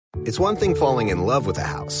It's one thing falling in love with a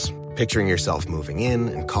house, picturing yourself moving in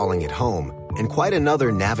and calling it home, and quite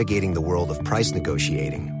another navigating the world of price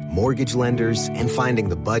negotiating, mortgage lenders, and finding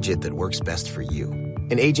the budget that works best for you.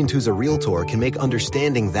 An agent who's a Realtor can make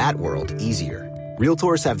understanding that world easier.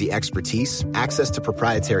 Realtors have the expertise, access to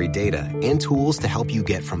proprietary data, and tools to help you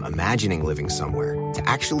get from imagining living somewhere to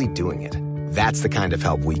actually doing it. That's the kind of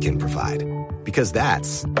help we can provide. Because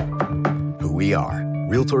that's who we are.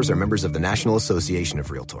 Realtors are members of the National Association of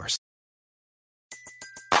Realtors.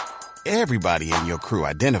 Everybody in your crew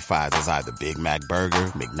identifies as either Big Mac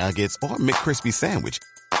Burger, McNuggets, or McCrispy Sandwich.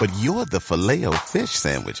 But you're the Filet-O-Fish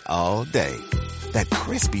Sandwich all day. That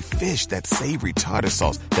crispy fish, that savory tartar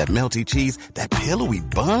sauce, that melty cheese, that pillowy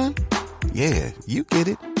bun. Yeah, you get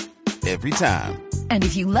it. Every time. And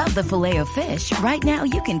if you love the Filet-O-Fish, right now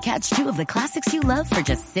you can catch 2 of the classics you love for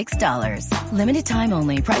just $6. Limited time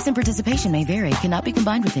only. Price and participation may vary. Cannot be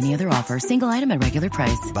combined with any other offer. Single item at regular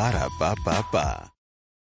price. Ba-da-ba-ba-ba.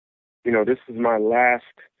 You know, this is my last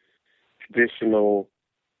traditional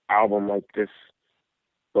album like this.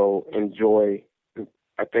 So enjoy.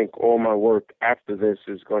 I think all my work after this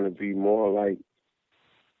is going to be more like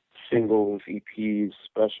singles, EPs,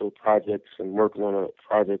 special projects, and working on a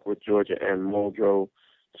project with Georgia Ann Muldrow,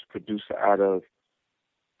 producer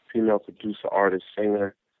female producer, artist,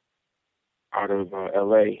 singer out of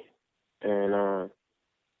L.A. And,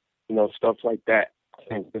 stuff like that. I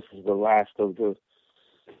think this is the last of the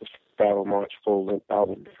Battle March full-length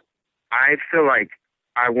album. I feel like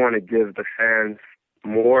I want to give the fans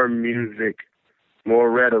more music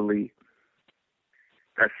more readily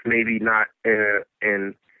that's maybe not in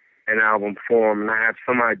an album form, and I have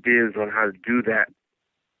some ideas on how to do that.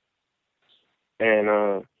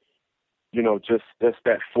 And just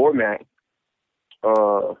that format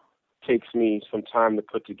takes me some time to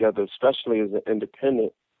put together, especially as an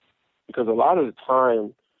independent, because a lot of the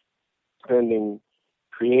time spending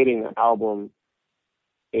creating an album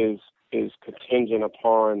is contingent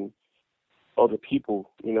upon other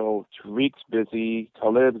people. Tariq's busy,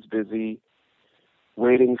 Talib's busy,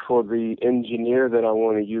 waiting for the engineer that I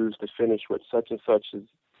want to use to finish what such and such's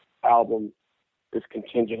album is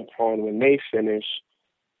contingent upon when they finish,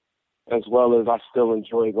 as well as I still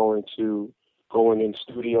enjoy going in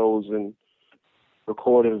studios and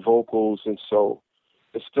recording vocals, and so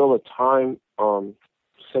it's still a time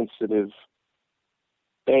sensitive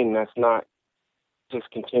thing that's not just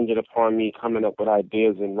contingent upon me coming up with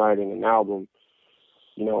ideas and writing an album.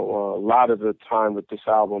 A lot of the time with this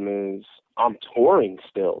album is I'm touring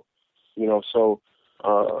still, so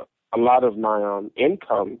a lot of my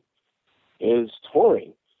income is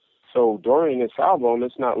touring. So during this album,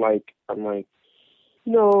 it's not like I'm like,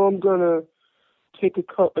 I'm going to take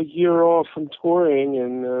a year off from touring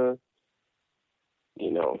and,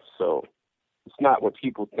 so it's not what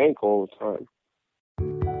people think all the time.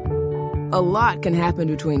 A lot can happen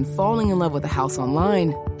between falling in love with a house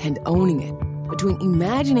online and owning it, between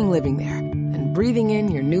imagining living there and breathing in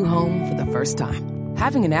your new home for the first time.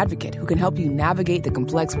 Having an advocate who can help you navigate the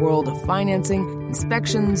complex world of financing,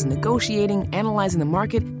 inspections, negotiating, analyzing the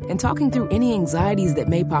market, and talking through any anxieties that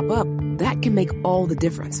may pop up, that can make all the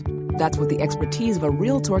difference. That's what the expertise of a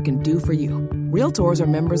Realtor can do for you. Realtors are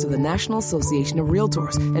members of the National Association of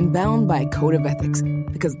Realtors and bound by a code of ethics,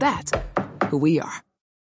 because that's who we are.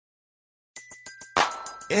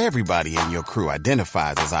 Everybody in your crew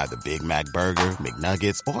identifies as either Big Mac Burger,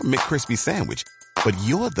 McNuggets, or McCrispy Sandwich. But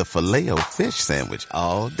you're the Filet-O-Fish Sandwich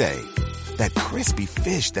all day. That crispy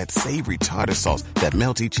fish, that savory tartar sauce, that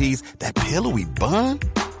melty cheese, that pillowy bun.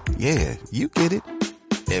 Yeah, you get it.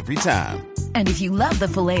 Every time. And if you love the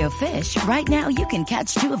Filet-O-Fish, right now you can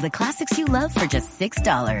catch 2 of the classics you love for just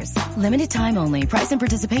 $6. Limited time only. Price and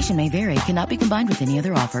participation may vary. Cannot be combined with any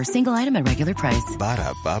other offer. Single item at regular price.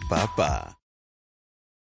 Ba-da-ba-ba-ba.